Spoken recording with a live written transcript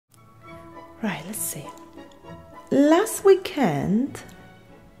Right, let's see. Last weekend,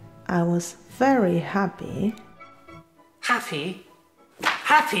 I was very happy. Happy?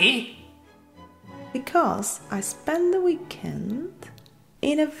 Happy? Because I spent the weekend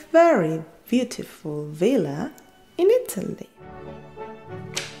in a very beautiful villa in Italy.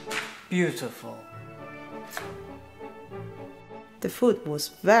 Beautiful. The food was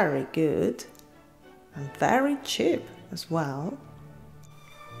very good and very cheap as well.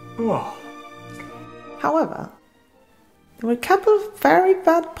 Oh. However, there were a couple of very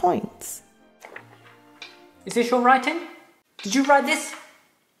bad points. Is this your writing? Did you write this?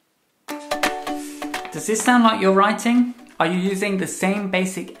 Does this sound like your writing? Are you using the same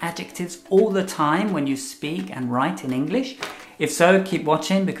basic adjectives all the time when you speak and write in English? If so, keep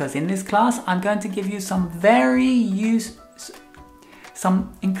watching, because in this class I'm going to give you some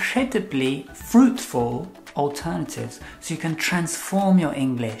incredibly fruitful alternatives so you can transform your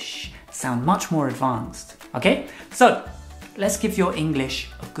English, sound much more advanced. Okay? So, let's give your English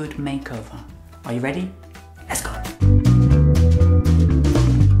a good makeover. Are you ready? Let's go!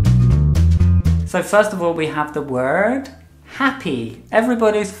 So first of all, we have the word happy,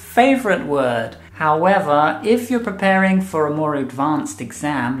 everybody's favorite word. However, if you're preparing for a more advanced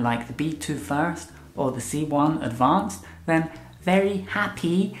exam, like the B2 first or the C1 advanced, then very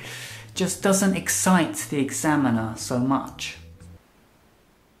happy just doesn't excite the examiner so much.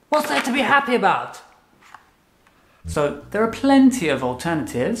 What's there to be happy about? So there are plenty of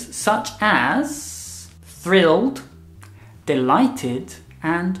alternatives, such as thrilled, delighted,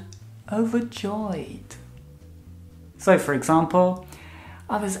 and overjoyed. So for example,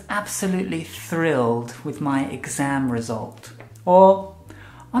 I was absolutely thrilled with my exam result. Or,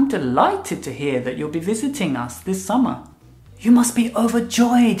 I'm delighted to hear that you'll be visiting us this summer. You must be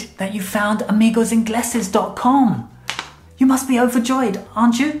overjoyed that you found amigosingleses.com. You must be overjoyed,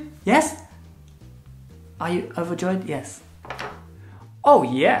 aren't you? Yes? Are you overjoyed? Yes. Oh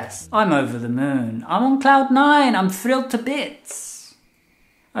yes, I'm over the moon. I'm on cloud 9. I'm thrilled to bits.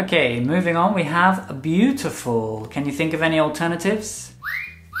 Okay, moving on, we have beautiful. Can you think of any alternatives?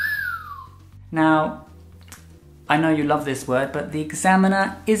 Now, I know you love this word, but the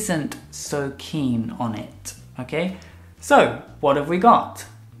examiner isn't so keen on it, okay? So, what have we got?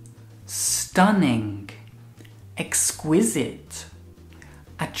 Stunning, exquisite,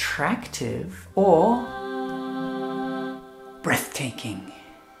 attractive, or breathtaking.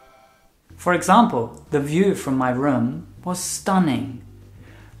 For example, the view from my room was stunning.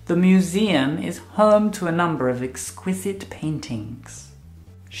 The museum is home to a number of exquisite paintings.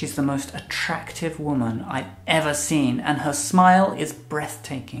 She's the most attractive woman I've ever seen, and her smile is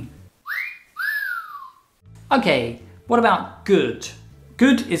breathtaking. Okay, what about good?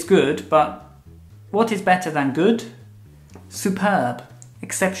 Good is good, but what is better than good? Superb,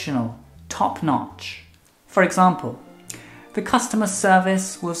 exceptional, top-notch. For example, the customer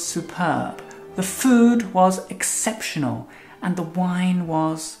service was superb, the food was exceptional, and the wine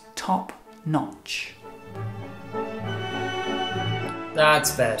was top-notch.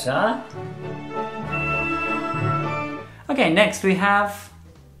 That's better. Okay, next we have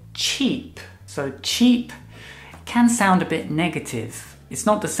cheap. So cheap can sound a bit negative. It's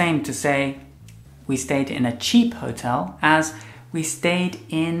not the same to say we stayed in a cheap hotel as we stayed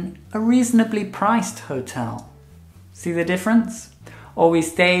in a reasonably priced hotel. See the difference? Or we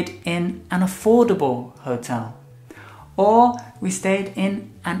stayed in an affordable hotel. Or we stayed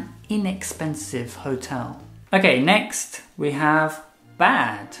in an inexpensive hotel. Okay, next we have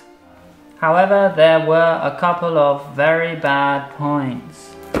bad. However, there were a couple of very bad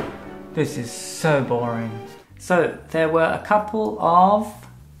points. This is so boring. So, there were a couple of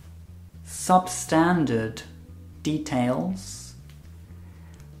substandard details.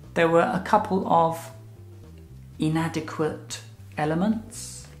 There were a couple of inadequate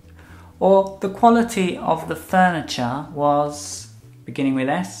elements. Or the quality of the furniture was, beginning with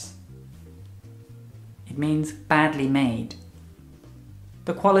S, it means badly made.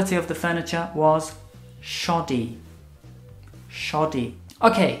 The quality of the furniture was shoddy. Shoddy.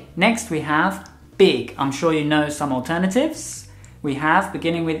 Okay, next we have big. I'm sure you know some alternatives. We have,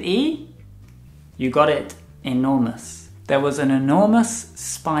 beginning with E, you got it, enormous. There was an enormous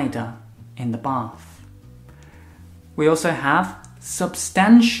spider in the bath. We also have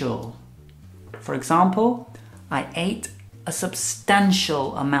substantial. For example, I ate a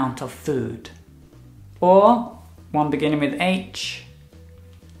substantial amount of food. Or, one beginning with H,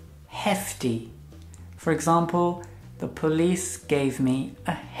 hefty. For example, the police gave me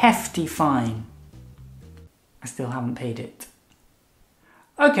a hefty fine. I still haven't paid it.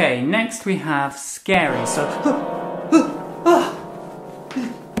 Okay, next we have scary. So,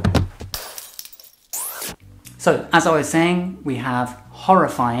 So, as I was saying, we have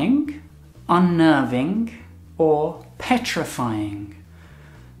horrifying, unnerving, or petrifying.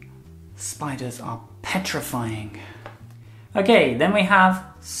 Spiders are petrifying. Okay, then we have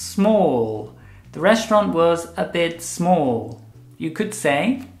small. The restaurant was a bit small. You could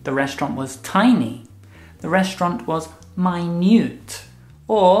say the restaurant was tiny. The restaurant was minute.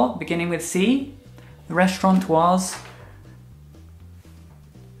 Or, beginning with C, the restaurant was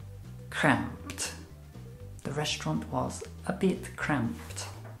cramped. The restaurant was a bit cramped.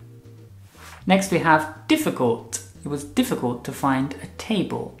 Next we have difficult. It was difficult to find a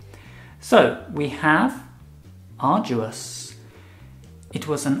table. So we have arduous. It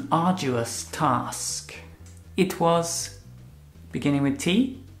was an arduous task. It was, beginning with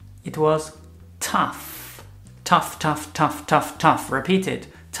T, it was tough. Tough, tough, tough, tough, tough. Repeat it.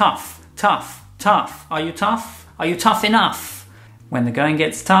 Tough, tough, tough. Are you tough? Are you tough enough? When the going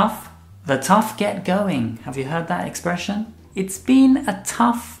gets tough, the tough get going. Have you heard that expression? It's been a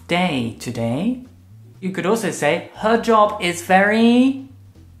tough day today. You could also say, her job is very,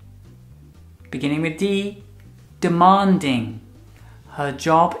 beginning with D, demanding. Her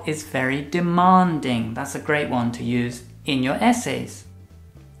job is very demanding. That's a great one to use in your essays.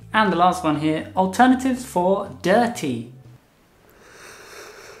 And the last one here, alternatives for dirty.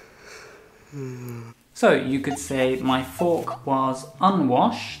 So you could say, my fork was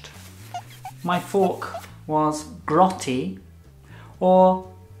unwashed, my fork was grotty,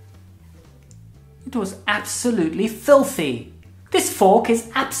 or it was absolutely filthy. This fork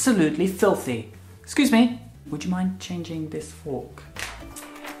is absolutely filthy. Excuse me, would you mind changing this fork?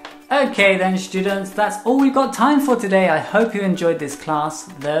 Okay then students, that's all we've got time for today. I hope you enjoyed this class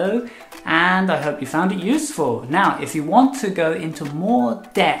though, and I hope you found it useful. Now, if you want to go into more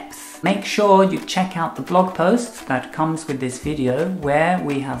depth, make sure you check out the blog post that comes with this video where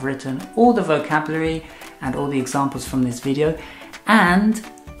we have written all the vocabulary and all the examples from this video and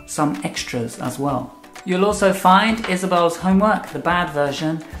some extras as well. You'll also find Isabel's homework, the bad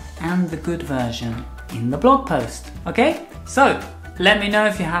version and the good version, in the blog post. Okay? So, let me know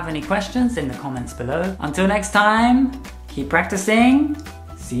if you have any questions in the comments below. Until next time, keep practicing.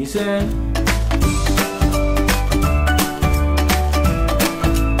 See you soon.